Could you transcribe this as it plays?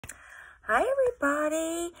Hi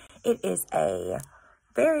everybody. It is a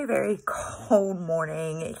very, very cold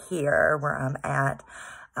morning here where I'm at.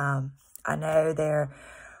 I know there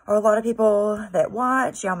are a lot of people that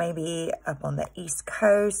watch. Y'all may be up on the East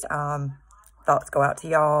Coast. Thoughts go out to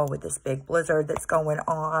y'all with this big blizzard that's going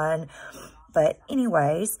on. But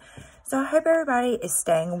anyways, so I hope everybody is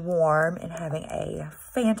staying warm and having a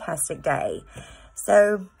fantastic day.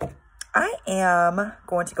 So I am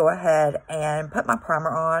going to go ahead and put my primer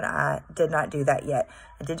on. I did not do that yet.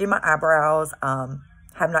 I did do my eyebrows.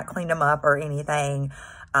 Have not cleaned them up or anything.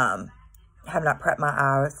 Have not prepped my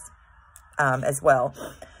eyes as well.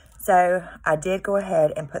 So I did go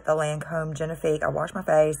ahead and put the Lancome Genifique. I washed my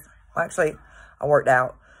face. Well, actually, I worked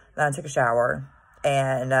out. Then I took a shower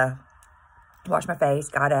and washed my face,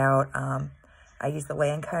 got out. I used the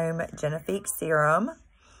Lancome Genifique serum.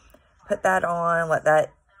 Put that on, let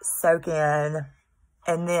that soak in,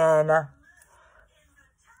 and then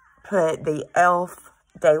put the e.l.f.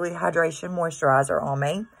 Daily Hydration Moisturizer on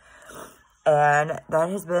me, and that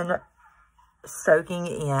has been soaking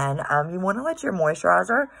in. You want to let your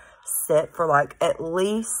moisturizer sit for like at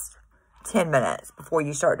least 10 minutes before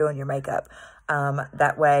you start doing your makeup.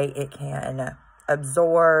 That way it can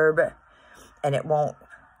absorb and it won't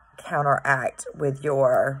counteract with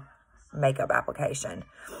your makeup application.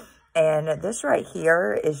 And this right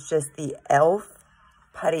here is just the e.l.f.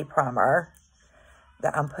 Putty Primer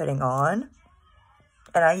that I'm putting on.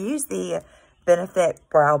 And I use the Benefit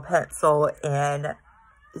Brow Pencil in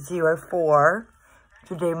 04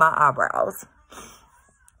 to do my eyebrows.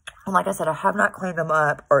 And like I said, I have not cleaned them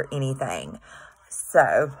up or anything.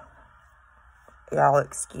 So, y'all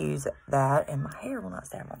excuse that. And my hair will not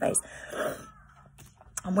stay on my face.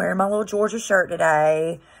 I'm wearing my little Georgia shirt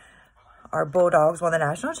today. Our Bulldogs won the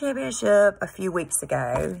national championship a few weeks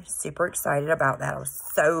ago. Super excited about that. I was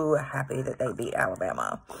so happy that they beat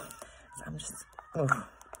Alabama. So I'm just,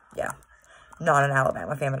 yeah, not an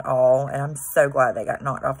Alabama fan at all. And I'm so glad they got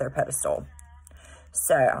knocked off their pedestal.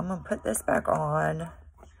 So I'm going to put this back on.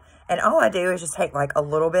 And all I do is just take like a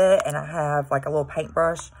little bit, and I have like a little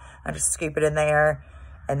paintbrush. I just scoop it in there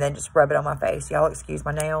and then just rub it on my face. Y'all excuse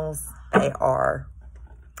my nails. They are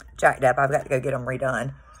jacked up. I've got to go get them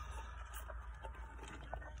redone.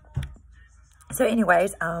 So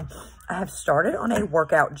anyways, I have started on a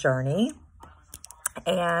workout journey,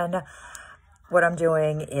 and what I'm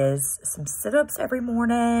doing is some sit-ups every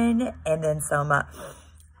morning and then some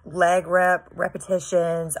leg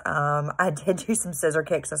repetitions. I did do some scissor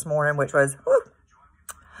kicks this morning, which was,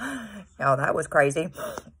 y'all, that was crazy.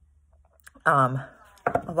 A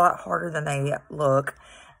lot harder than they look.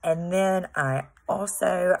 And then I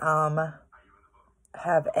also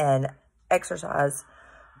have an exercise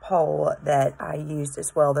pole that I used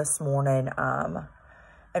as well this morning.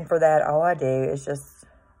 And for that, all I do is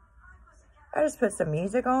I just put some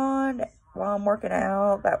music on while I'm working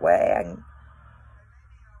out. That way I can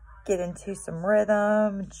get into some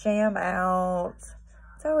rhythm, jam out.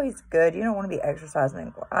 It's always good. You don't want to be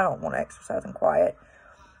exercising. I don't want to exercise in quiet.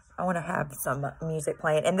 I want to have some music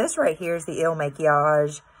playing. And this right here is the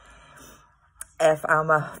ILMAKIAGE If I'm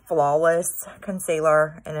a Flawless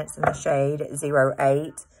Concealer, and it's in the shade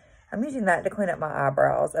 08. I'm using that to clean up my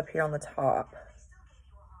eyebrows up here on the top.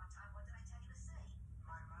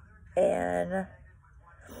 And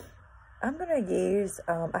I'm going to use,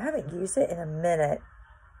 I haven't used it in a minute,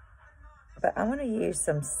 but I'm going to use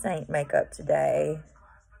some Seint makeup today.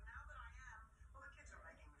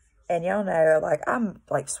 And y'all know, like, I'm,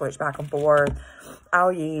 like, switch back and forth.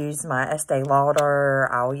 I'll use my Estee Lauder.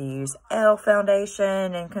 I'll use e.l.f.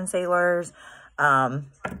 foundation and concealers.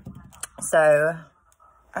 So,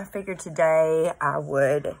 I figured today I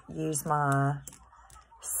would use my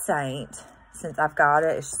Seint. Since I've got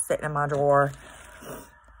it, it's just sitting in my drawer.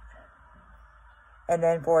 And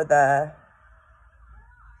then for the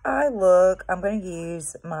eye look, I'm going to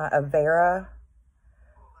use my Everra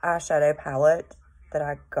eyeshadow palette that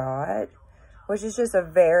I got, which is just a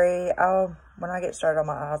very, when I get started on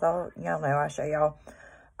my eyes, y'all know I'll show y'all.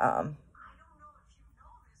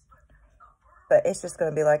 But it's just going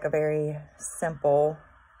to be like a very simple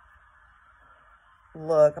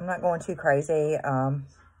look. I'm not going too crazy. I'm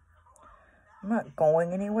not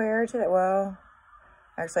going anywhere today. Well,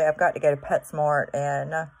 actually, I've got to go to PetSmart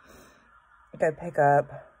and go pick up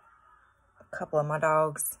a couple of my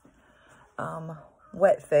dogs'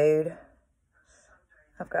 wet food.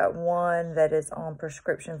 I've got one that is on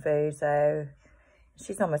prescription food, so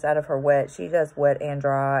she's almost out of her wet. She does wet and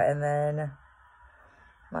dry. And then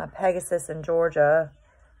my Pegasus in Georgia,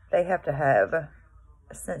 they have to have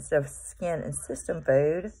sensitive skin and system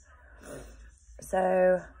food.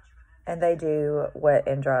 So And they do wet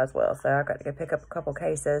and dry as well. So I got to go pick up a couple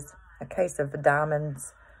cases. A case of the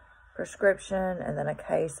Diamonds prescription, and then a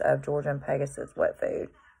case of Georgia and Pegasus wet food.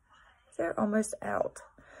 They're almost out.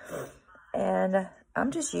 And I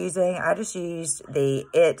just used the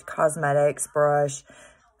IT Cosmetics brush.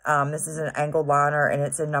 This is an angled liner, and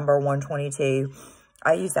it's in number 122.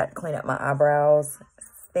 I use that to clean up my eyebrows. It's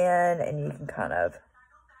thin, and you can kind of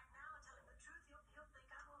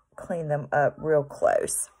clean them up real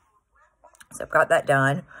close. So I've got that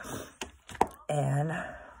done. And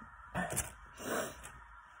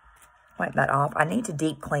wipe that off. I need to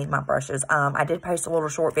deep clean my brushes. I did post a little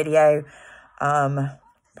short video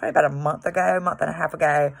probably about a month and a half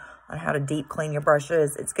ago on how to deep clean your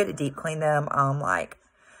brushes. It's good to deep clean them like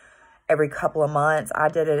every couple of months. I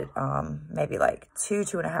did it maybe like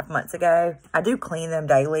 2.5 months ago. I do clean them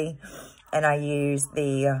daily, and I use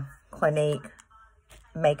the Clinique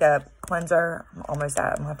makeup cleanser. I'm almost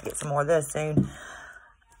out. I'm gonna have to get some more of this soon.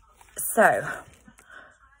 So,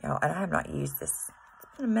 y'all, and I have not used this.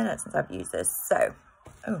 It's been a minute since I've used this. So,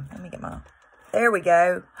 oh, let me get my, there we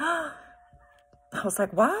go. I was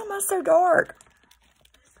like, why am I so dark?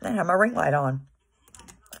 I didn't have my ring light on.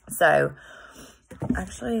 So,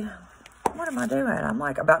 actually, what am I doing? I'm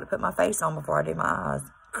like about to put my face on before I do my eyes.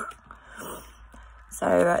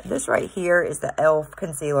 So, this right here is the e.l.f.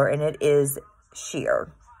 concealer, and it is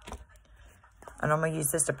sheer. And I'm going to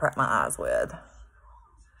use this to prep my eyes with.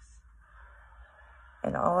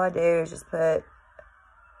 And all I do is just put a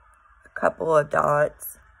couple of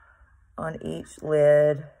dots on each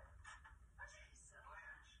lid.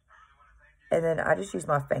 And then I just use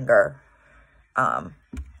my finger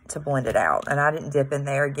to blend it out. And I didn't dip in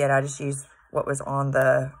there again. I just used what was on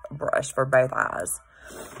the brush for both eyes.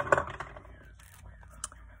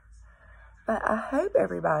 But I hope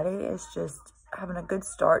everybody is just having a good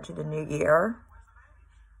start to the new year.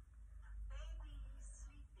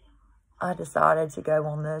 I decided to go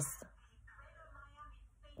on this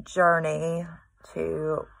journey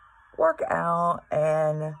to work out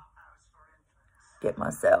and get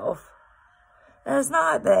myself. And it's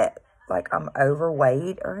not that like I'm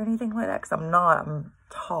overweight or anything like that, because I'm not. I'm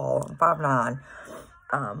tall. I'm 5'9".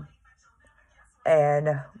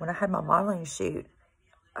 And when I had my modeling shoot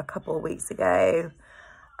a couple of weeks ago,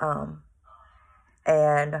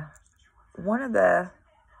 and one of the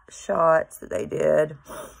shots that they did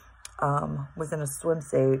was in a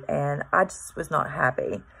swimsuit, and I just was not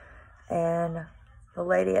happy. And the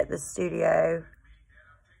lady at the studio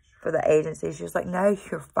for the agency, she was like, no,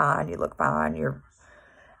 you're fine. You look fine.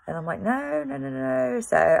 And I'm like, no, no, no, no.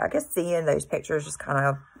 So I guess seeing those pictures just kind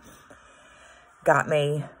of got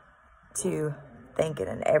me to thinking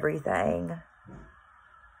and everything.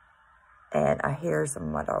 And I hear some of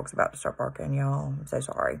my dogs about to start barking, y'all. I'm so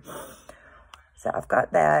sorry. So I've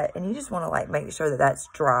got that. And you just want to like make sure that that's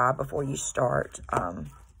dry before you start on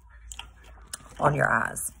your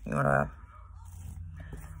eyes. You want to.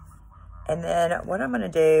 And then what I'm going to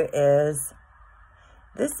do is,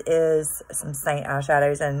 this is some Seint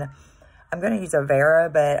eyeshadows, and I'm going to use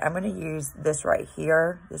Everra, but I'm going to use this right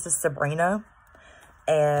here. This is Sabrina.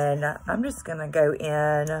 And I'm just going to go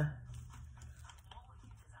in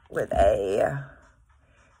with a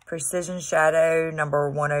Precision Shadow number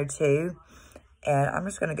 102. And I'm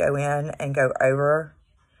just going to go in and go over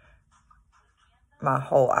my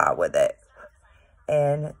whole eye with it.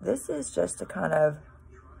 And this is just to kind of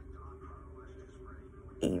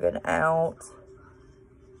even out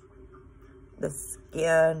the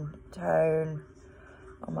skin tone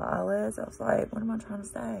on my eyelids. I was like, what am I trying to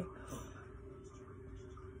say?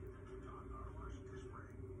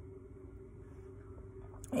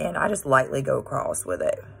 And I just lightly go across with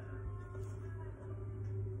it.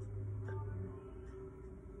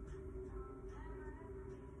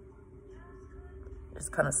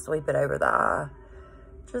 Just kind of sweep it over the eye,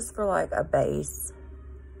 just for like a base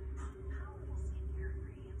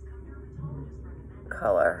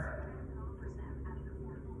color.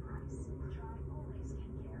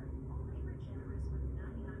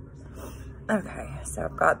 Okay, so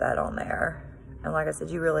I've got that on there. And like I said,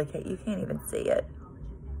 you can't even see it.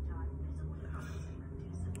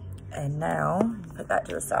 And now, put that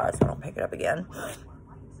to the side so I don't pick it up again.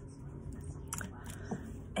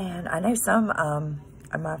 And I know some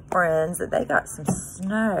of my friends that they got some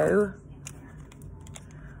snow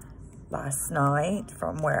last night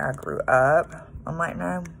from where I grew up. I'm like,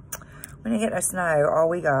 no, we didn't get no snow. All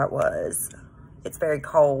we got was, it's very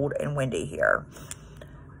cold and windy here.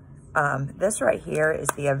 This right here is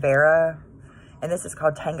the Everra, and this is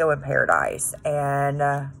called Tango in Paradise. And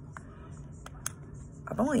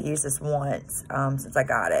I've only used this once since I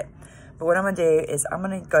got it. But what I'm going to do is I'm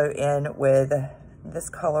going to go in with this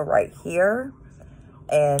color right here.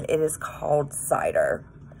 And it is called Cider.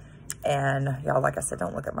 And y'all, like I said,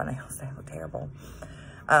 don't look at my nails. They look terrible.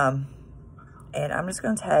 And I'm just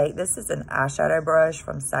going to take, this is an eyeshadow brush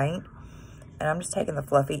from Seint. And I'm just taking the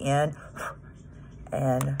fluffy end.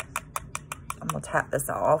 And I'm going to tap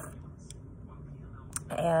this off.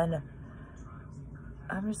 And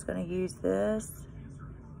I'm just going to use this.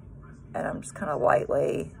 And I'm just kind of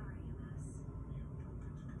lightly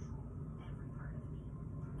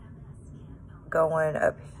going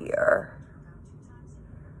up here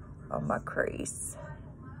on my crease.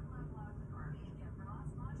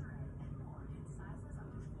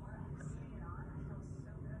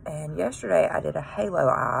 And yesterday I did a halo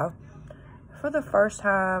eye for the first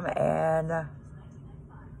time, and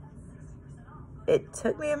it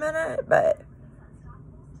took me a minute, but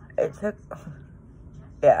it took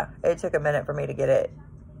a minute for me to get it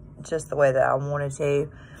just the way that I wanted to.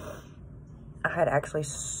 I had actually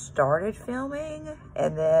started filming,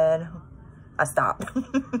 and then I stopped.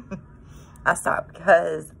 I stopped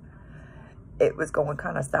because it was going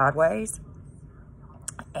kind of sideways.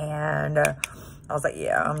 And I was like,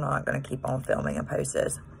 yeah, I'm not going to keep on filming and post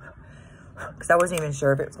this. Because I wasn't even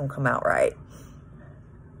sure if it was going to come out right.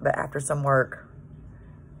 But after some work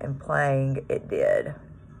and playing, it did.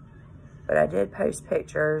 But I did post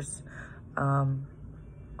pictures on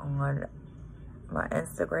my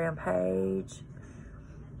Instagram page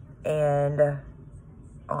and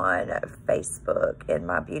on Facebook in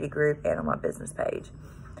my beauty group and on my business page.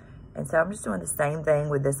 And so I'm just doing the same thing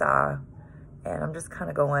with this eye, and I'm just kind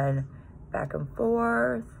of going back and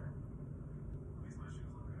forth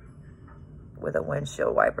with a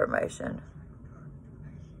windshield wiper motion.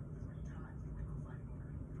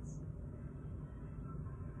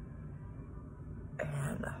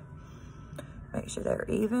 And make sure they're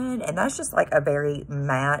even. And that's just like a very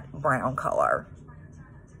matte brown color.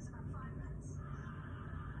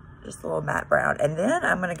 Just a little matte brown. And then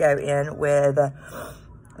I'm going to go in with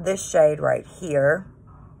this shade right here.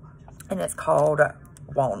 And it's called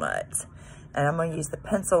Walnut. And I'm going to use the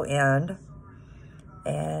pencil end.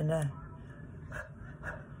 And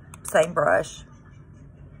same brush.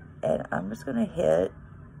 And I'm just going to hit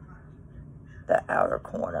the outer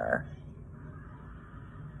corner.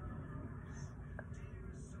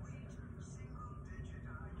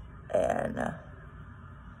 And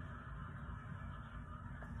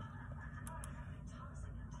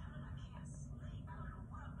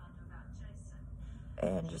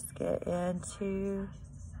just get into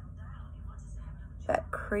that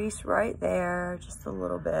crease right there, just a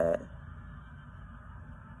little bit.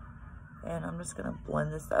 And I'm just gonna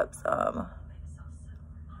blend this up some.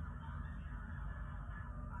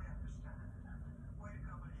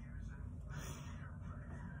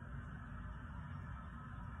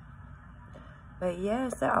 But yeah,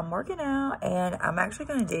 so I'm working out, and I'm actually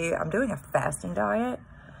I'm doing a fasting diet.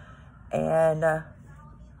 And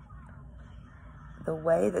the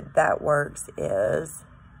way that works is,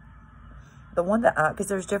 the one that because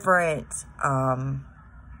there's different, what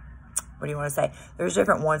do you want to say? There's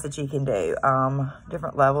different ones that you can do,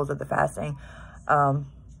 different levels of the fasting.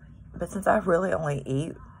 But since I really only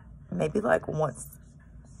eat maybe like once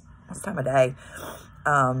time a day,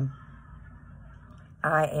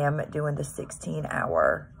 I am doing the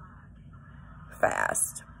 16-hour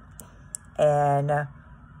fast. And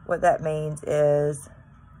what that means is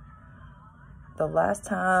the last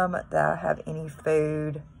time that I have any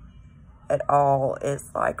food at all is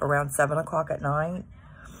like around 7 o'clock at night.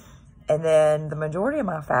 And then the majority of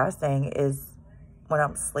my fasting is when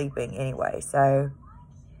I'm sleeping anyway. So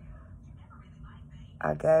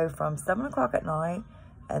I go from 7 o'clock at night,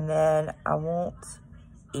 and then I won't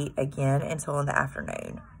eat again until in the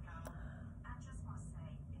afternoon.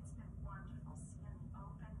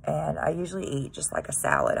 And I usually eat just like a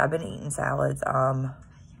salad. I've been eating salads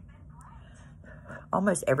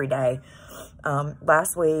almost every day.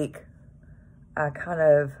 Last week I kind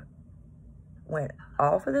of went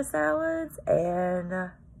off of the salads, and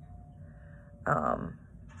I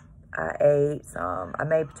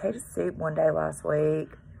made potato soup one day last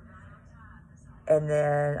week, and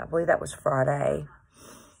then I believe that was Friday.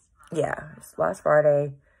 Yeah, it was last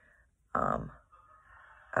Friday. I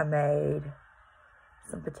made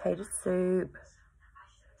some potato soup,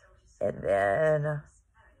 and then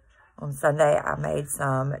on Sunday I made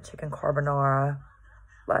some chicken carbonara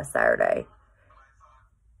last Saturday.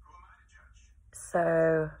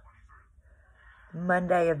 So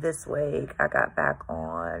Monday of this week I got back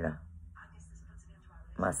on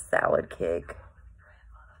my salad kick,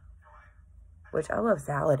 which I love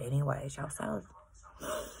salad anyways, y'all. Salad.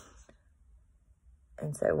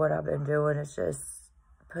 And so what I've been doing is just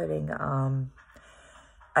putting,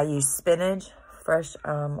 I use spinach, fresh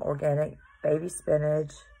organic baby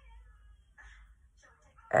spinach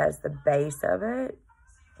as the base of it.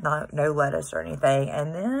 No lettuce or anything.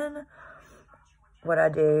 And then what I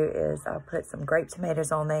do is I'll put some grape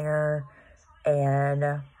tomatoes on there, and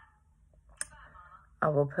I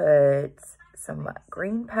will put some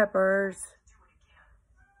green peppers,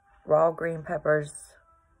 raw green peppers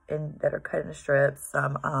that are cut into strips,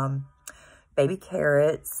 some baby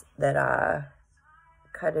carrots that I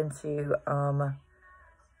cut into,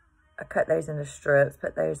 I cut those into strips,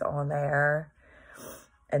 put those on there.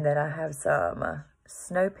 And then I have some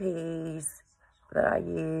snow peas that I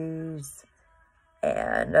use.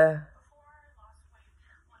 And I'm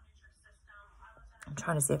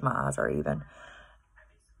trying to see if my eyes are even.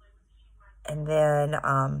 And then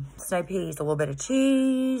snow peas, a little bit of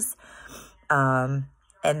cheese. And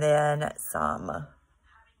then some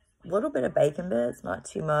little bit of bacon bits, not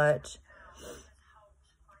too much.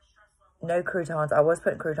 No croutons. I was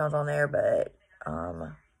putting croutons on there, but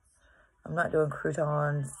I'm not doing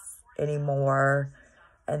croutons anymore.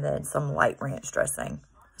 And then some light ranch dressing.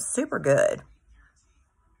 Super good.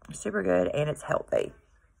 Super good, and it's healthy.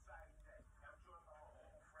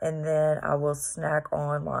 And then I will snack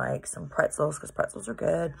on like some pretzels, because pretzels are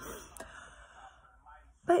good.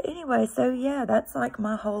 But anyway, so yeah, that's like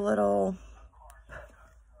my whole little,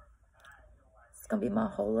 it's gonna be my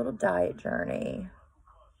whole little diet journey.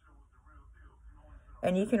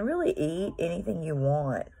 And you can really eat anything you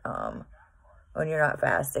want when you're not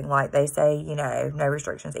fasting. Like they say, you know, no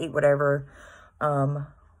restrictions, eat whatever.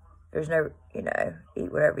 There's no, you know,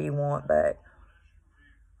 eat whatever you want, but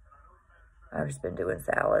I've just been doing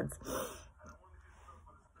salads.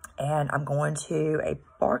 And I'm going to a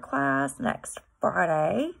bar class next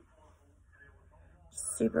Friday.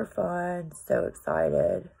 Super fun, so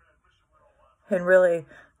excited. And really,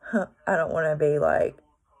 I don't want to be like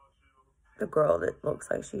the girl that looks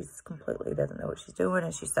like she's completely doesn't know what she's doing,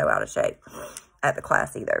 and she's so out of shape at the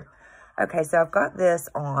class either. Okay, so I've got this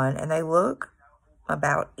on, and they look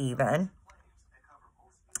about even.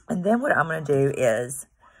 And then what I'm going to do is,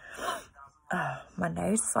 my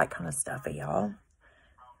nose is like kind of stuffy, y'all.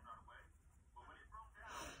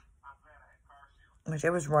 Which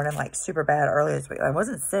it was running like super bad earlier this week. I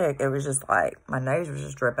wasn't sick. It was just like, my nose was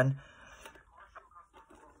just dripping.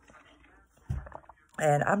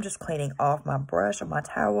 And I'm just cleaning off my brush on my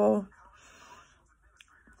towel.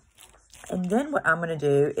 And then what I'm going to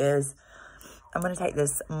do is, I'm going to take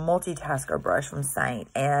this multitasker brush from Seint,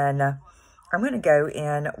 and I'm going to go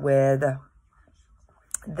in with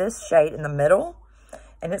this shade in the middle,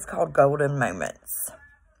 and it's called Golden Moments.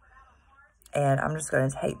 And I'm just going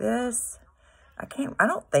to take this. I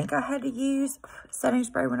don't think I had to use setting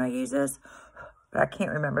spray when I use this, but I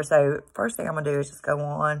can't remember. So first thing I'm going to do is just go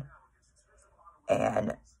on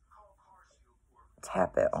and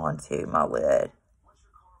tap it onto my lid,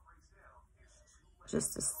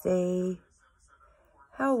 just to see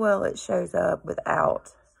how well it shows up without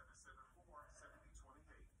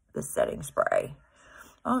the setting spray.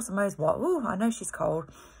 Oh, somebody's walking. Ooh, I know she's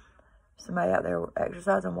cold. Somebody out there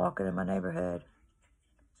exercising, walking in my neighborhood.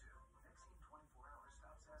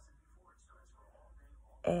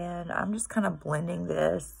 And I'm just kind of blending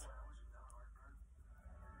this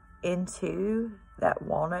into that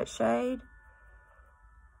walnut shade,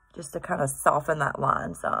 just to kind of soften that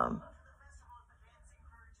line some.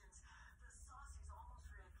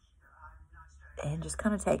 And just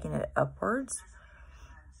kind of taking it upwards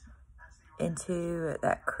into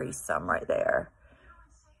that crease some right there.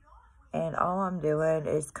 And all I'm doing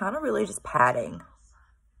is kind of really just patting.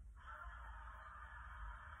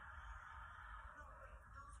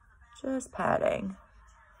 Just patting.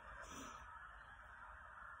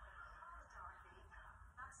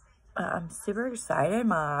 I'm super excited.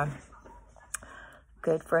 My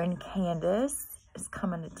good friend Candace is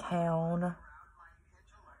coming to town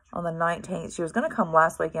on the 19th. She was going to come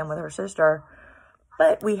last weekend with her sister,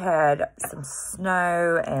 but we had some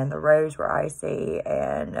snow and the roads were icy,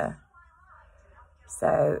 and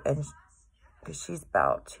because she's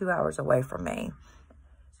about 2 hours away from me,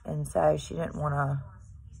 and so she didn't want to,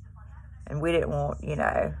 and we didn't want, you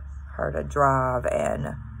know, her to drive and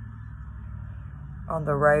on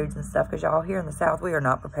the roads and stuff, because y'all here in the South, we are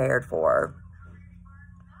not prepared for.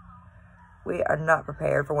 We are not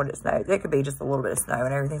prepared for when it snows. It could be just a little bit of snow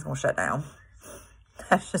and everything's going to shut down.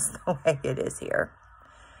 That's just the way it is here.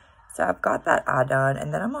 So I've got that eye done,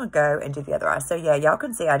 and then I'm going to go and do the other eye. So yeah, y'all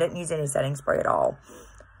can see I didn't use any setting spray at all.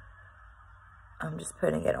 I'm just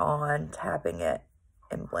putting it on, tapping it,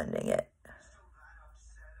 and blending it.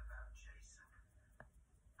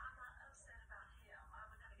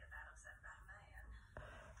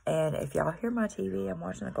 And if y'all hear my TV, I'm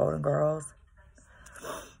watching the Golden Girls.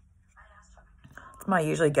 It's my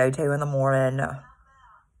usually go-to in the morning.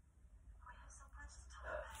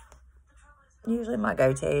 Usually my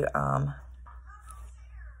go-to.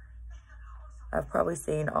 I've probably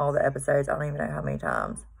seen all the episodes. I don't even know how many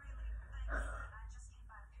times.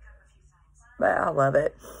 But I love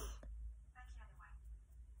it.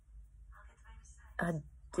 I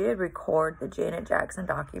did record the Janet Jackson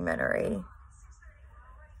documentary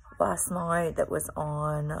last night that was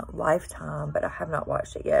on Lifetime, but I have not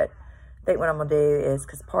watched it yet. I think what I'm going to do is,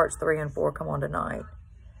 because parts 3 and 4 come on tonight.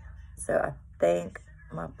 So I think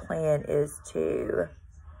my plan is to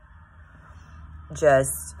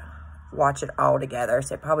just watch it all together.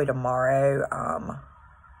 So probably tomorrow,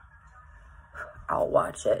 I'll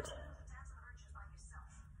watch it.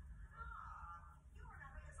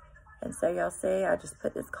 And so y'all see, I just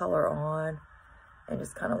put this color on and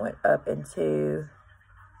just kind of went up into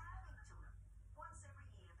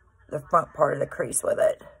the front part of the crease with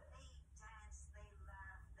it.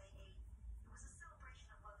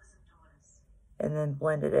 And then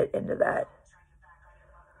blended it into that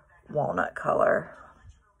walnut color.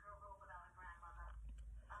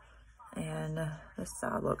 And this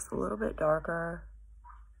side looks a little bit darker.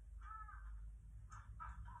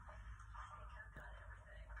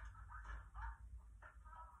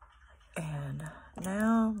 And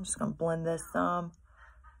now I'm just going to blend this some.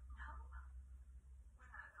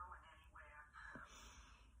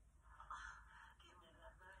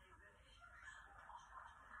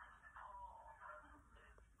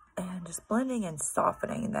 And just blending and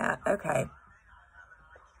softening that. Okay.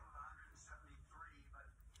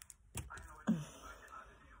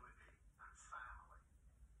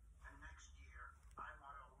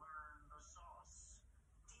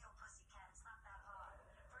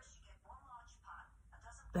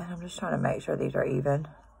 And I'm just trying to make sure these are even.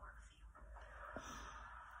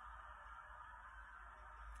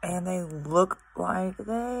 And they look like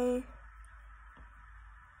I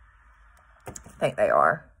think they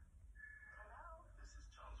are.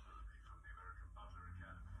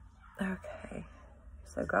 Okay,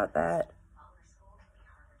 so got that.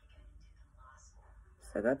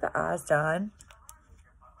 So got the eyes done.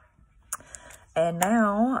 And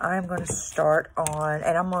now I'm going to start on,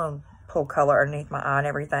 and I'm going to pull color underneath my eye and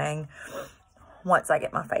everything once I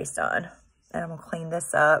get my face done. And I'm going to clean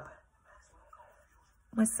this up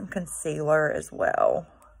with some concealer as well.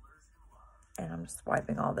 And I'm just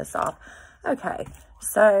wiping all this off. Okay,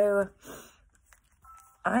 so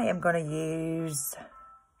I am going to use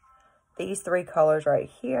these 3 colors right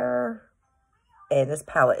here. And this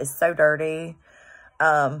palette is so dirty.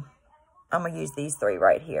 I'm going to use these 3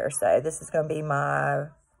 right here. So this is going to be my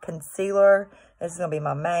concealer. This is going to be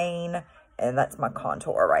my main. And that's my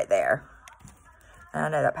contour right there. And I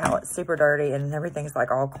know that palette's super dirty and everything's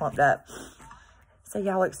like all clumped up. So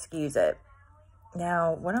y'all excuse it.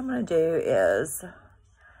 Now, what I'm going to do is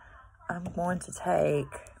I'm going to take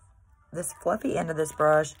this fluffy end of this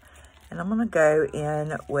brush and I'm going to go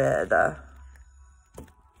in with, let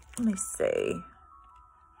me see.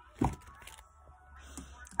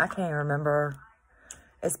 I can't even remember.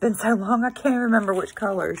 It's been so long, I can't remember which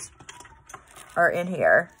colors are in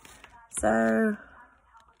here. So,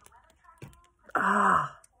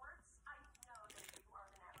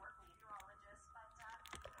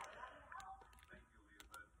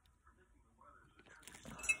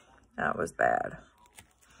 that was bad.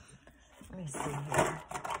 Let me see here.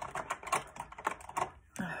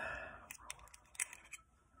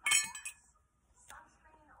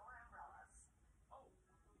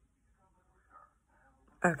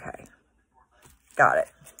 Okay, got it.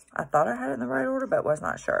 I thought I had it in the right order, but was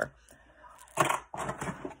not sure.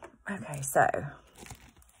 Okay, so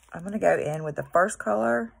I'm going to go in with the first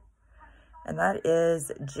color, and that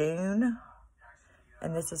is June.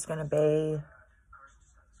 And this is going to be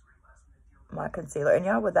my concealer. And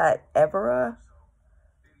y'all, with that Everra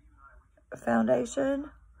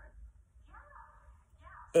foundation,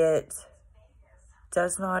 it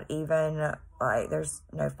does not even, like, there's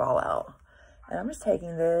no fallout. And I'm just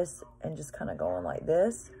taking this and just kind of going like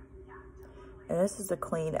this. And this is to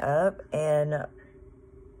clean up and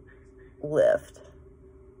lift.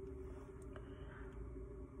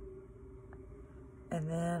 And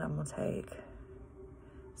then I'm going to take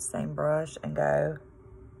the same brush and go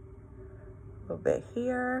a little bit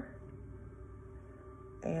here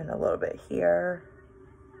and a little bit here.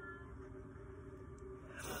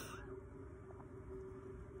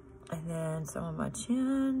 And then some on my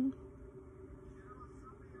chin.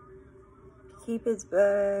 Cupid's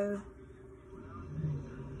bow.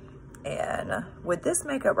 And with this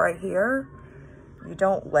makeup right here, you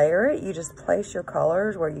don't layer it. You just place your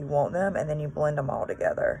colors where you want them, and then you blend them all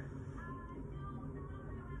together.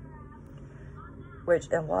 Which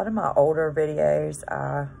in a lot of my older videos,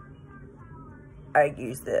 I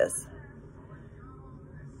use this.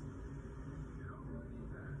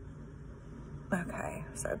 Okay,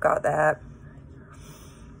 so got that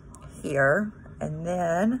here. And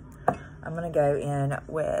then I'm gonna go in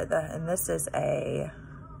with, and this is a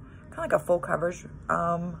kind of like a full coverage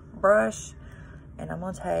brush. And I'm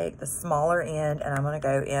gonna take the smaller end and I'm gonna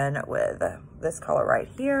go in with this color right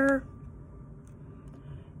here.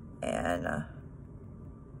 And I'm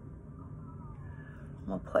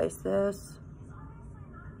gonna place this.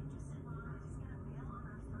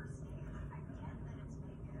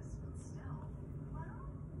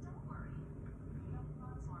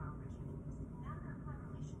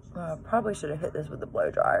 Probably should have hit this with the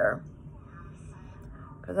blow dryer,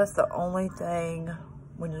 because that's the only thing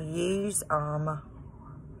when you use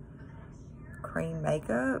cream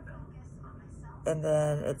makeup, and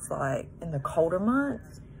then it's like in the colder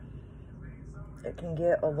months, it can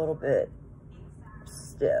get a little bit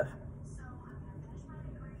stiff.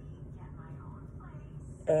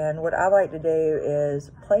 And what I like to do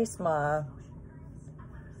is place my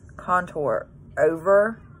contour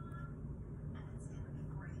over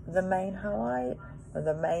the main highlight or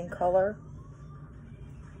the main color.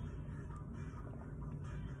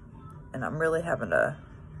 And I'm really having to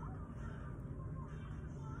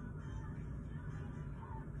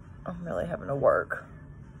work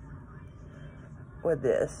with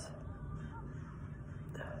this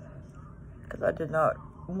because I did not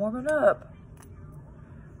warm it up.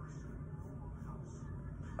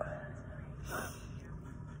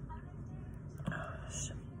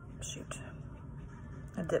 Shoot.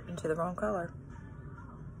 I dipped into the wrong color.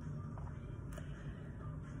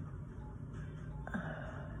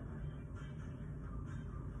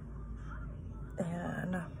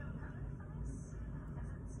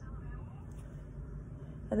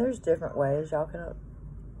 And there's different ways y'all can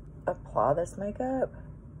apply this makeup.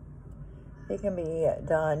 It can be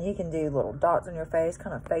done, you can do little dots on your face,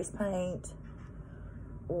 kind of face paint,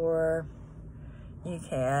 or you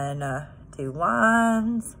can do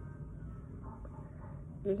lines.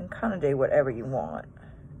 You can kind of do whatever you want.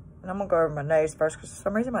 And I'm gonna go over my nose first, because for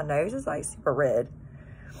some reason my nose is like super red.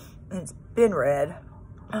 And it's been red.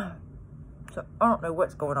 So I don't know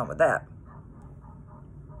what's going on with that.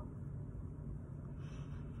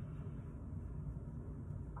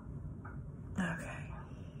 Okay.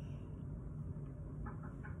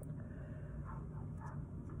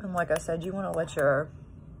 And like I said, you want to let your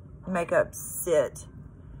makeup sit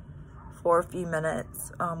for a few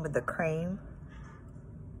minutes with the cream.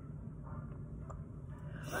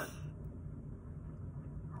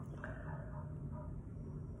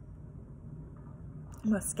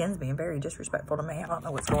 My skin's being very disrespectful to me. I don't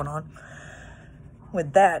know what's going on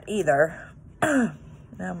with that either. Now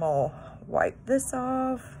I'm gonna wipe this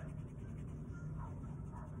off.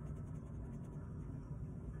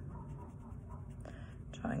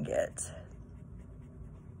 Try and get.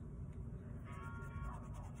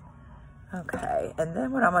 Okay, and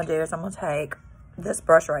then what I'm gonna do is I'm gonna take this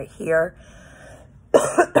brush right here.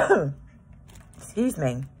 Excuse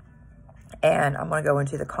me. And I'm gonna go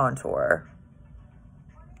into the contour.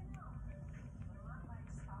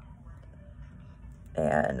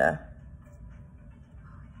 And go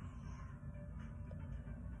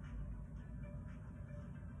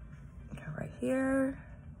right here.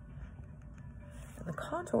 And the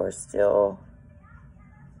contour is still,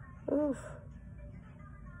 oof,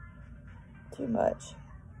 too much.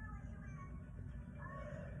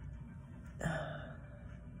 I'm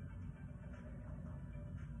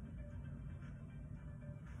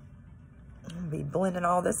gonna be blending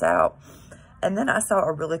all this out. And then I saw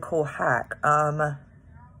a really cool hack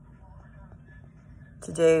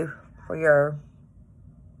to do for your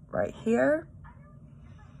right here.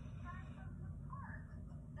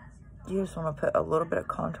 You just want to put a little bit of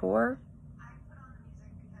contour.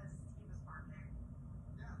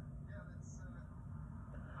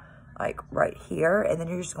 Like right here, and then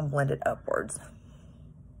you're just gonna blend it upwards.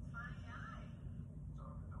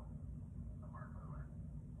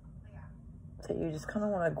 So you just kind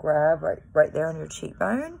of want to grab right there on your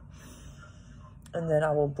cheekbone, and then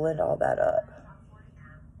I will blend all that up.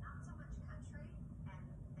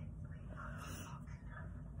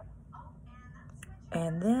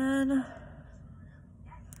 And then,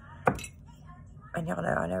 and y'all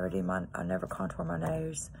know I never contour my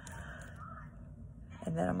nose.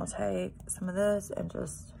 And then I'm gonna take some of this and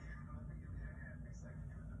just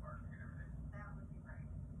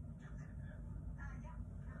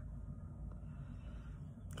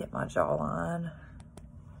get my jawline.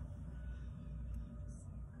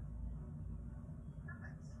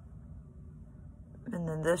 And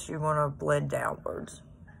then this you want to blend downwards.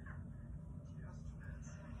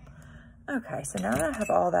 Okay, so now that I have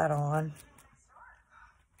all that on,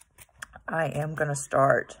 I am going to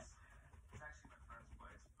start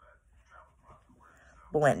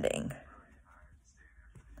blending.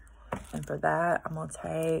 And for that, I'm going to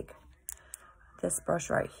take this brush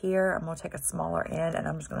right here. I'm going to take a smaller end, and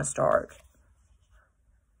I'm just going to start.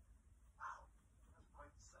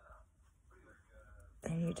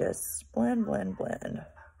 And you just blend, blend, blend.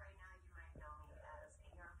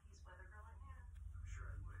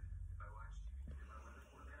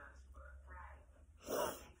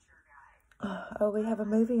 Oh, we have a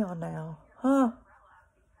movie on now. Huh?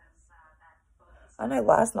 I know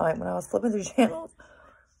last night when I was flipping through channels,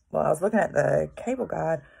 well, I was looking at the cable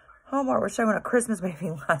guide, Hallmark was showing a Christmas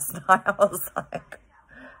movie last night. I was like,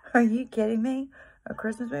 are you kidding me? A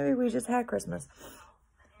Christmas movie? We just had Christmas.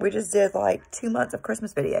 We just did like 2 months of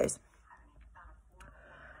Christmas videos.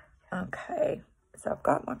 Okay, so I've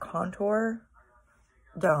got my contour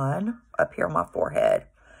done up here on my forehead.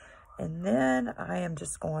 And then I am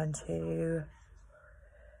just going to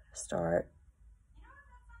start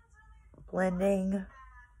blending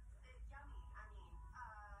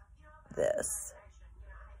this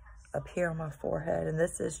up here on my forehead. And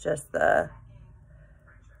this is just the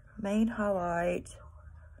main highlight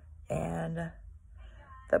and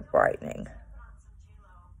the brightening.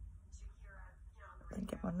 Then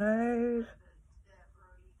get my nose.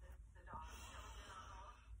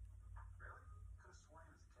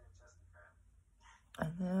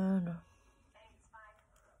 And then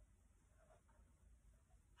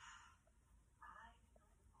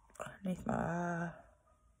underneath my eye.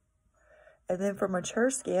 And then for mature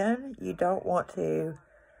skin, you don't want to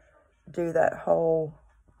do that whole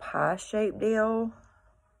pie shape deal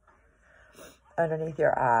underneath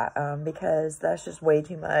your eye, because that's just way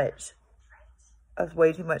too much. That's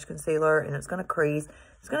way too much concealer, and it's going to crease.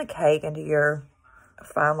 It's going to cake into your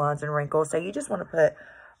fine lines and wrinkles. So you just want to put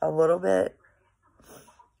a little bit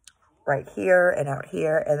right here and out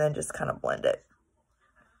here, and then just kind of blend it.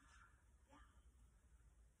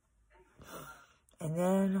 And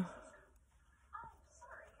then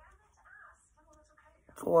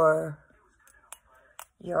for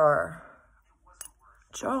your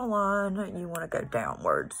jawline, you want to go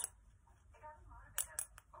downwards.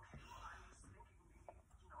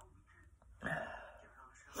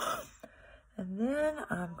 And then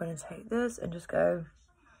I'm going to take this and just go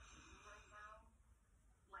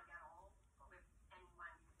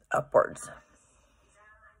upwards.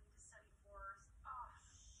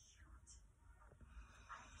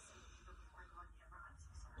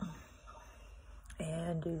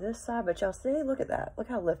 And do this side, but y'all see, look at that. Look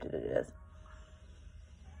how lifted it is.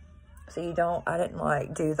 So you don't, I didn't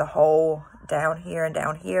like do the whole down here and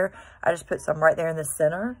down here. I just put some right there in the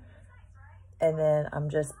center. And then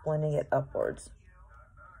I'm just blending it upwards.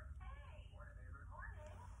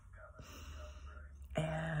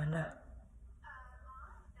 And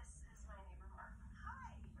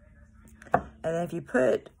then if you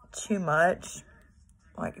put too much,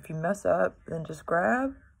 like if you mess up, then just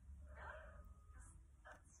grab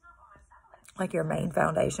like your main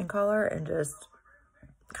foundation color and just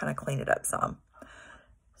kind of clean it up some.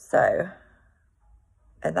 So,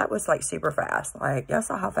 and that was like super fast. Like, y'all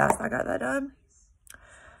saw how fast I got that done?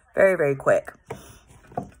 Very, very quick.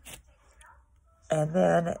 And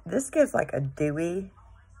then this gives like a dewy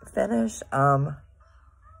finish.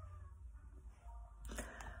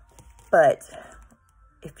 But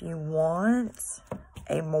if you want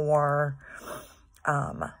a more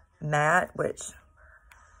matte, which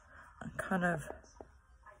I'm kind of,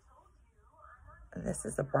 this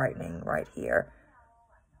is the brightening right here.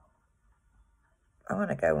 I want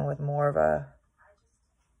to go in with more of a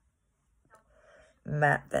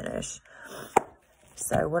matte finish.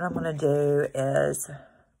 So what I'm going to do is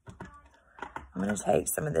I'm going to take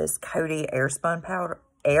some of this Coty Airspun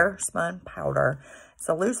powder. It's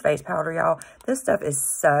a loose face powder, y'all. This stuff is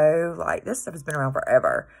so, like, this stuff has been around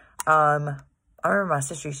forever. I remember my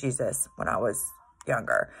sister used to use this when I was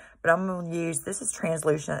younger. But I'm going to use, this is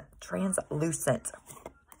translucent,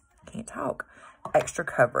 can't talk, extra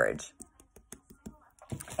coverage.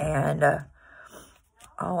 And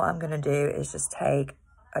all I'm going to do is just take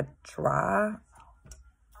a dry,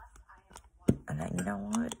 and then, you know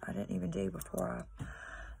what, I didn't even do before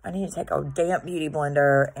I need to take a damp beauty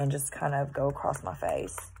blender and just kind of go across my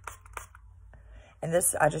face. And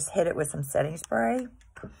this, I just hit it with some setting spray.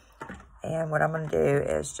 And what I'm going to do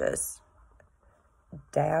is just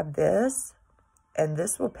dab this And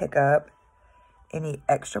this will pick up any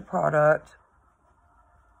extra product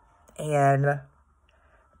and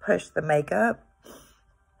push the makeup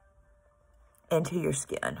into your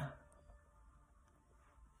skin.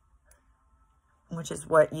 Which is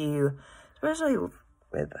what you, especially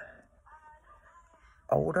with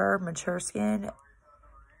older, mature skin,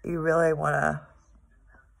 you really want to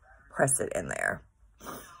press it in there.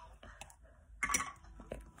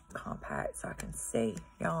 Compact so I can see.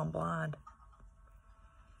 Y'all, I'm blind.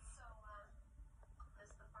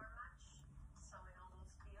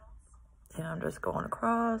 And I'm just going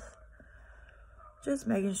across, just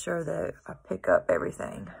making sure that I pick up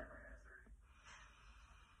everything.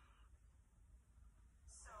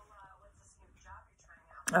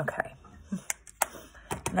 Okay.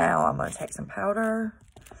 Now I'm going to take some powder.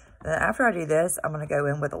 Then after I do this, I'm going to go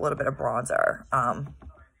in with a little bit of bronzer.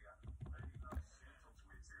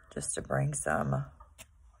 Just to bring some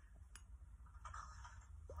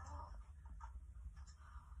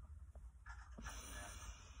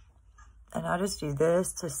and I just do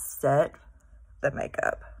this to set the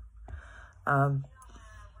makeup.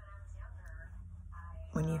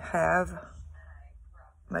 When you have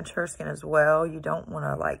mature skin as well, you don't want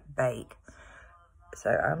to like bake. So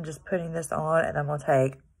I'm just putting this on, and I'm going to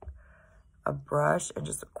take a brush and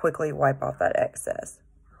just quickly wipe off that excess.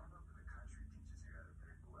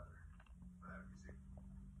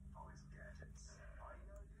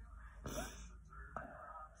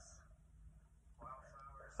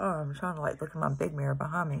 Oh, I'm trying to like look at my big mirror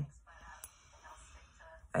behind me.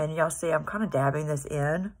 And y'all see I'm kind of dabbing this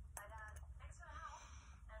in.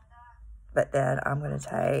 But then I'm going to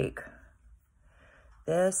take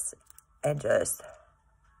this and just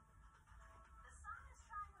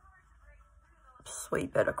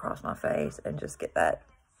sweep it across my face and just get that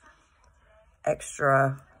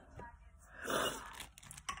extra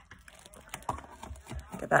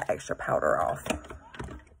powder off.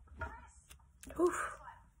 Oof.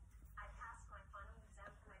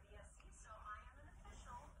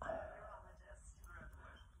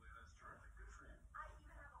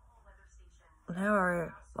 Now I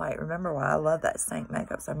like remember why I love that Seint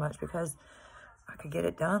makeup so much, because I could get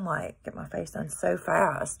it done, like get my face done so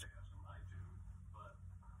fast.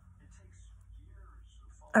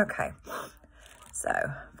 Okay, so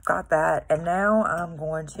I've got that, and now I'm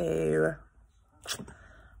going to,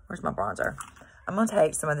 where's my bronzer? I'm going to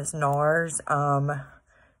take some of this NARS,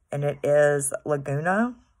 and it is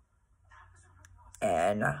Laguna,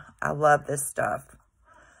 and I love this stuff.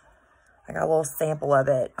 I got a little sample of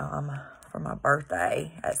it for my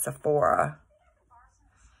birthday at Sephora,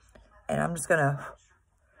 and I'm just going to,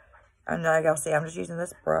 I know y'all see I'm just using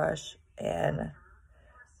this brush, and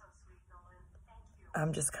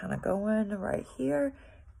I'm just kind of going right here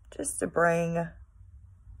just to bring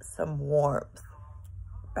some warmth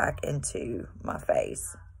back into my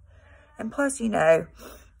face. And plus, you know,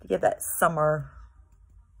 to give that summer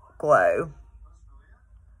glow.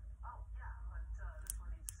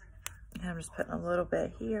 And I'm just putting a little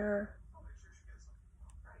bit here.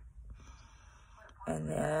 And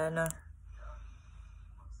then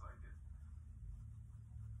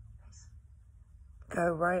go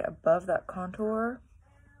right above that contour.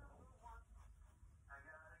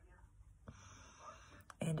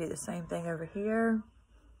 And do the same thing over here.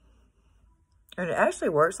 And it actually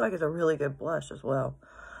works like it's a really good blush as well.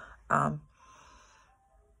 I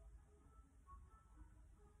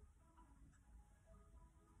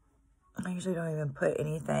usually don't even put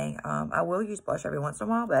anything. I will use blush every once in a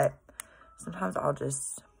while, but sometimes I'll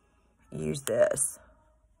just use this.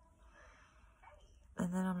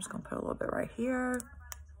 And then I'm just going to put a little bit right here.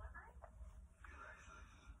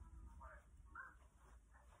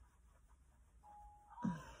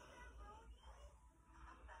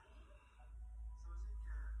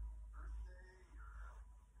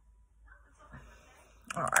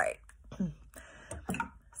 All right.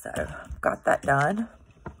 So, got that done.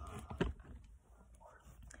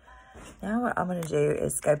 Now what I'm going to do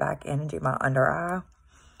is go back in and do my under eye.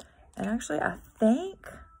 And actually, I think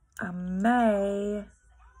I may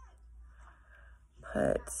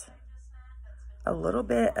put a little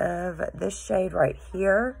bit of this shade right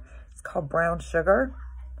here. It's called Brown Sugar.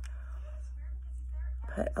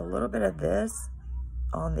 Put a little bit of this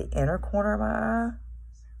on the inner corner of my eye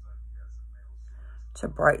to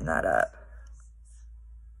brighten that up.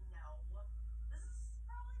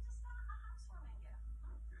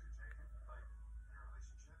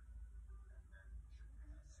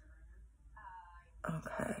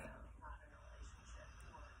 Okay.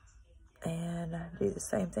 And do the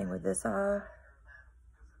same thing with this eye.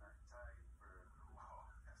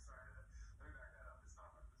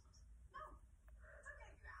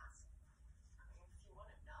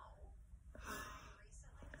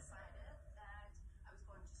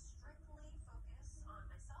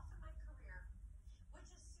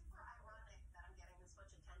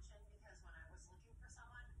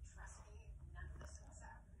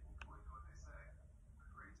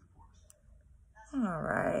 All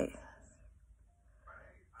right.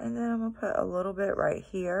 And then I'm going to put a little bit right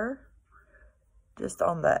here, just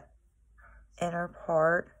on the inner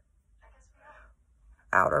part,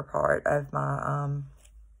 outer part of my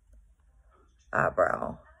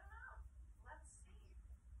eyebrow.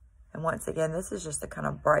 And once again, this is just to kind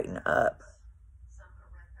of brighten up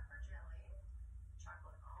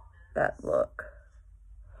that look.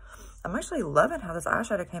 I'm actually loving how this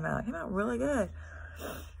eyeshadow came out. It came out really good.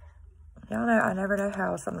 Y'all know I never know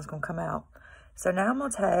how something's going to come out. So now I'm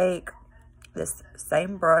going to take this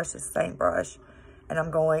same brush, this Seint brush, and I'm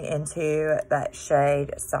going into that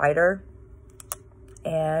shade Cider.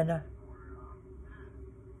 And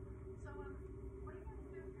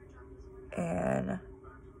I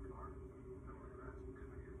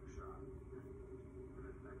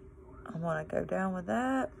want to go down with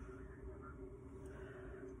that.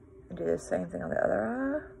 And do the same thing on the other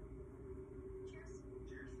eye.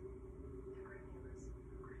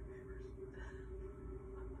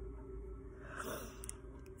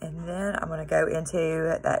 And then I'm going to go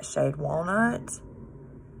into that shade Walnut,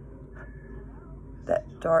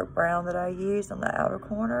 that dark brown that I used on the outer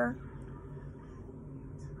corner.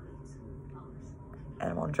 And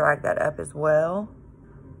I'm going to drag that up as well.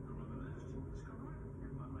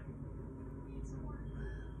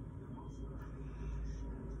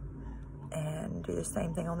 And do the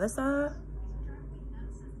same thing on this eye.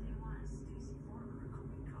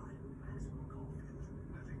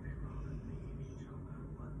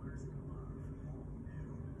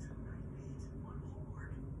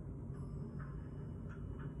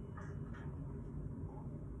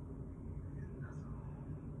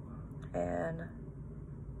 And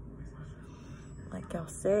like y'all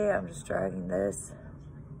see, I'm just dragging this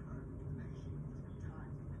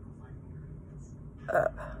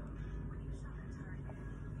up.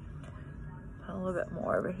 A little bit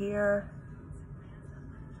more over here.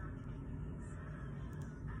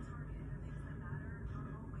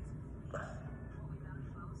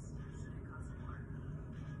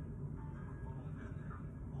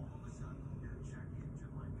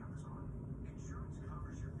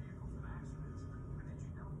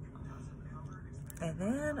 And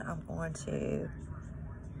then I'm going to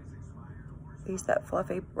use that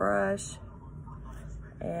fluffy brush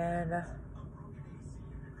and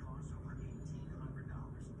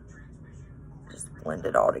just blend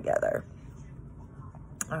it all together.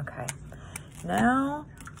 Okay, now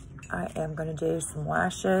I am going to do some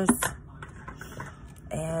lashes.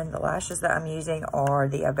 And the lashes that I'm using are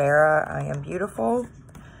the Everra I Am Beautiful.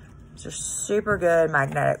 These are super good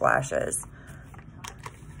magnetic lashes.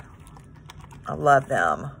 I love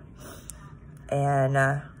them. And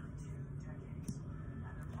I'm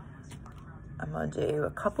going to do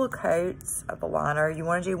a couple of coats of the liner. You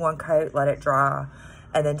want to do one coat, let it dry,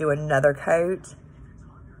 and then do another coat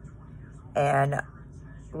and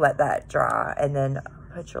let that dry, and then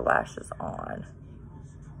put your lashes on.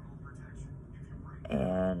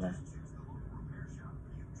 And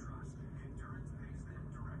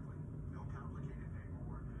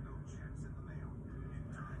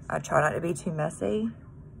I try not to be too messy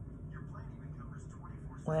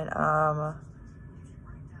when I'm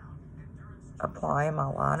applying my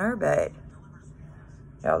liner, but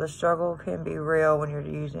y'all, the struggle can be real when you're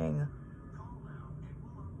using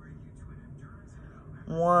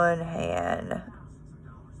one hand.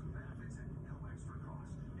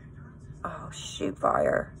 Oh, shoot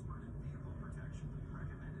fire.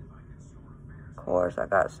 Of course, I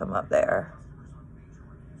got some up there.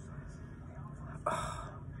 Oh,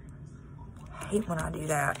 I hate when I do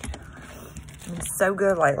that. It's been so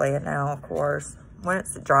good lately, and now, of course, when it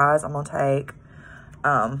dries, I'm going to take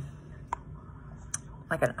like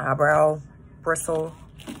an eyebrow bristle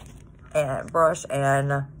and brush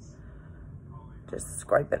and just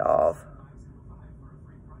scrape it off.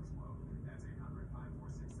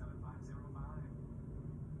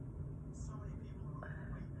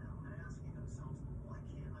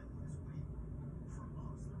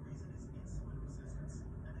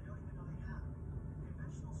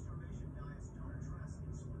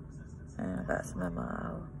 And I got some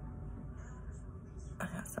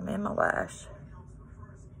in my lash.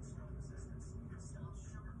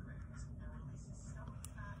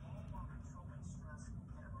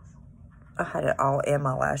 I had it all in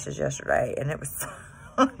my lashes yesterday, and it was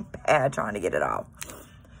so bad trying to get it off.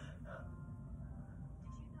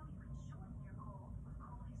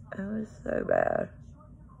 It was so bad.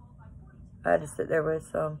 I had to sit there with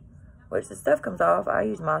some, which the stuff comes off. I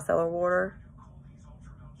use micellar water.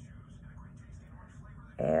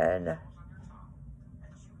 And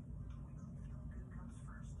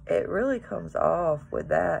it really comes off with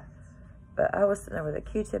that. But I was sitting there with a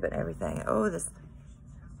Q-tip and everything. Oh,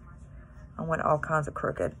 I went all kinds of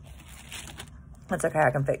crooked. It's okay,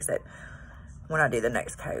 I can fix it when I do the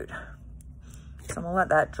next coat. So I'm gonna let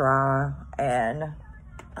that dry, and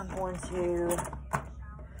I'm going to,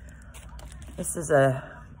 this is a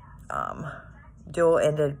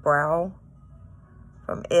dual-ended brow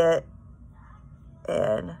from It.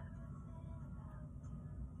 And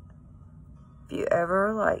if you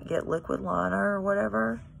ever like get liquid liner or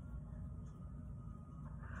whatever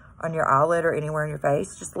on your eyelid or anywhere in your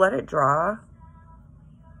face, just let it dry.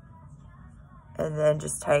 And then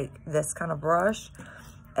just take this kind of brush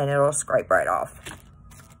and it'll scrape right off.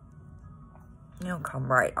 It'll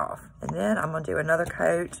come right off. And then I'm gonna do another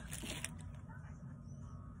coat.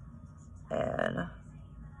 And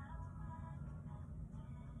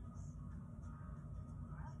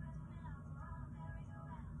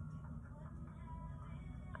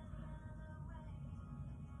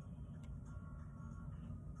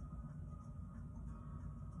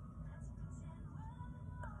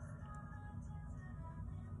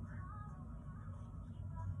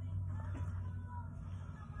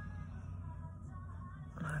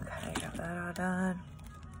okay, got that all done.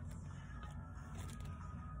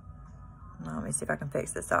 Now let me see if I can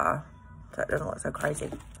fix this eye so it doesn't look so crazy.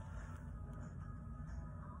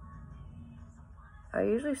 I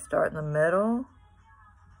usually start in the middle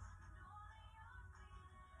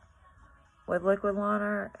with liquid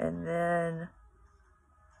liner and then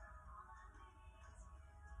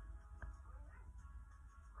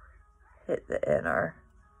hit the inner.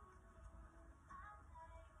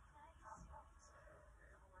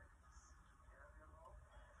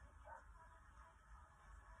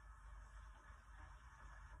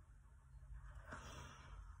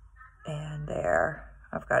 And there,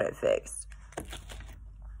 I've got it fixed.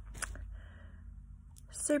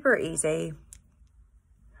 Super easy.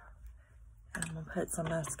 I'm gonna put some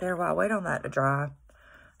mascara while I wait on that to dry. I'm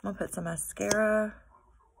gonna put some mascara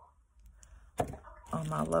on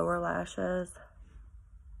my lower lashes.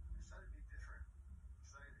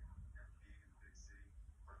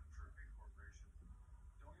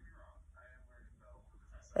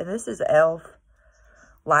 And this is e.l.f.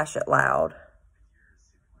 Lash It Loud.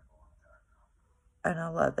 And I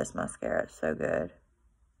love this mascara, it's so good.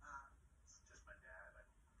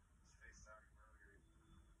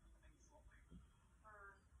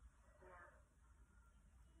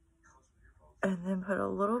 And then put a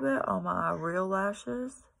little bit on my real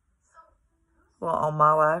lashes. Well, on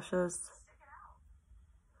my lashes.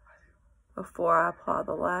 Before I apply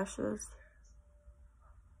the lashes.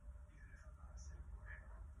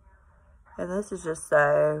 And this is just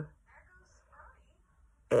so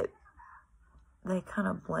they kind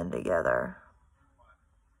of blend together.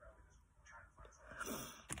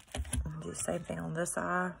 And do the same thing on this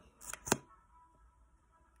eye.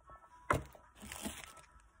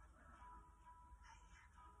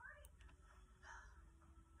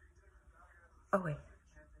 Oh wait.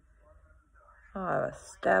 Oh, I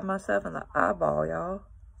stabbed myself in the eyeball, y'all.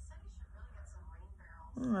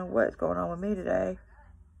 I don't know what's going on with me today.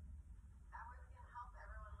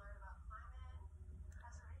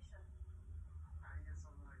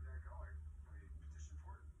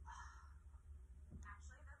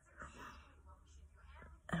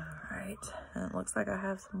 Alright, and it looks like I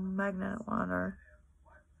have some magnetic liner.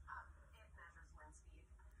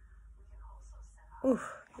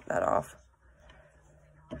 Oof, get that off.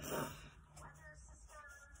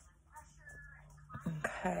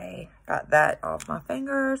 Okay, got that off my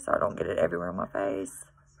fingers so I don't get it everywhere on my face.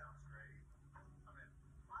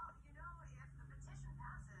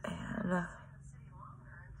 And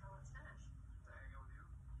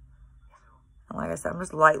like I said, I'm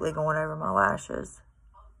just lightly going over my lashes.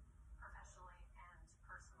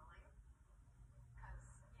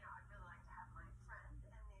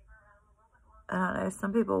 I don't know,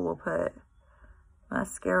 some people will put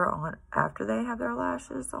mascara on after they have their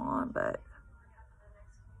lashes on, but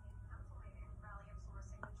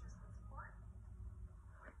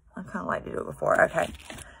I kind of like to do it before. Okay.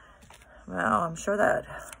 Well, I'm sure that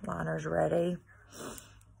liner's ready.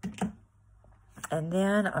 And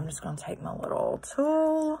then I'm just going to take my little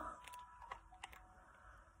tool,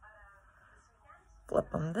 flip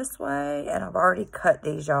them this way, and I've already cut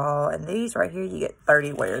these, y'all. And these right here, you get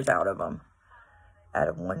 30 wears out of them, out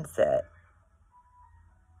of one set.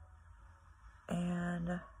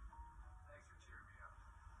 And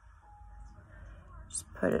just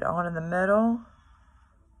put it on in the middle.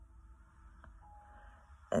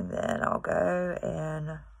 And then I'll go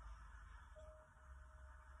and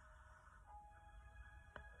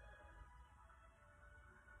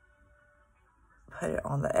put it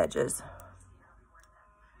on the edges.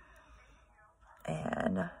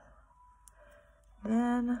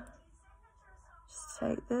 then just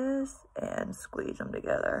take this and squeeze them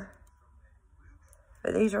together.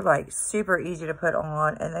 But these are like super easy to put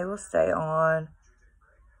on, and they will stay on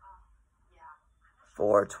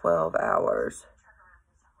for 12 hours.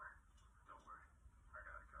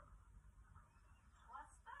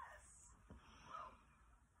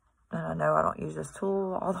 And I know I don't use this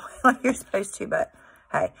tool all the way like you're supposed to, but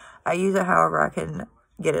hey, I use it however I can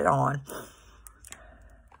get it on.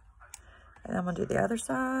 And I'm going to do the other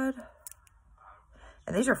side.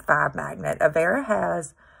 And these are 5 magnet. Everra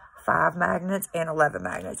has 5 magnets and 11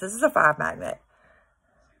 magnets. This is a 5 magnet.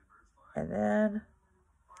 And then,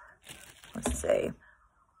 let's see.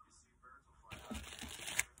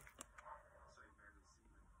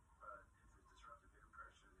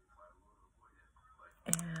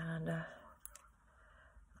 And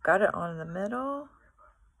got it on in the middle.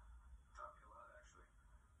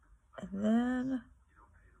 And then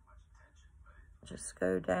just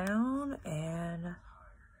go down and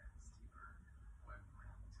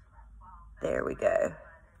there we go.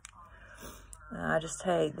 Now I just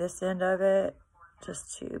take this end of it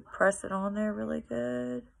just to press it on there really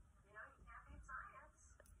good.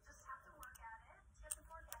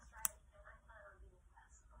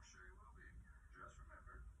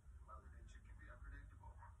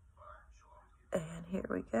 And here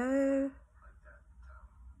we go.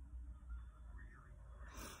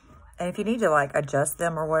 And if you need to like adjust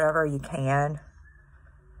them or whatever, you can.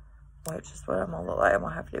 Which is what I'm gonna look like. I'm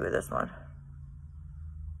gonna have to do with this one.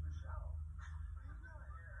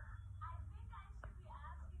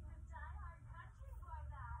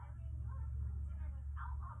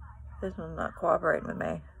 This one's not cooperating with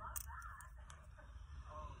me.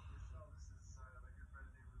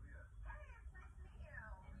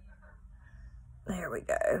 There we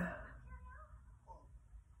go.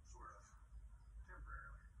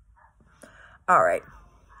 All right,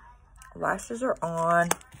 lashes are on.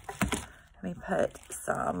 Let me put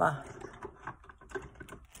some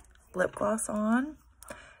lip gloss on,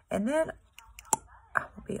 and then I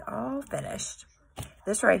will be all finished.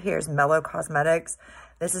 This right here is Mellow Cosmetics.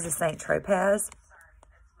 This is a Saint Tropez,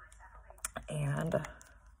 and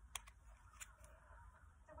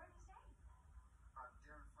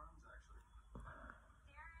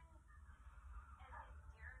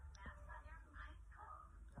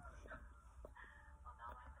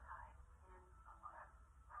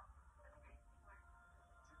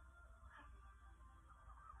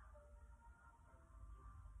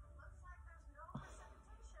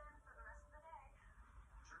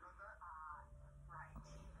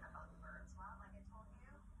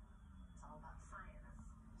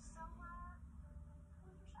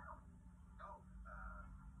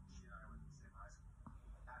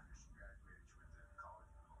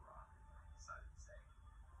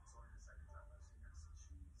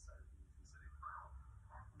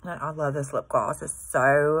I love this lip gloss. It's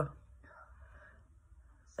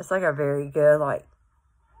like a very good, like,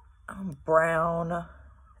 brown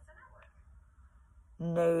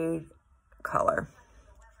nude color.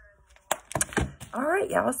 All right,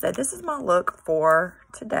 y'all. So this is my look for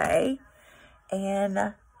today. And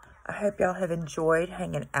I hope y'all have enjoyed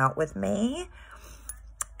hanging out with me.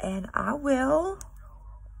 And I will...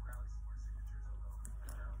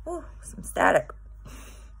 Oh, some static.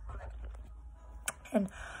 And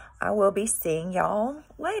I will be seeing y'all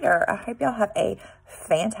later. I hope y'all have a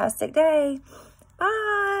fantastic day.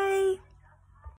 Bye.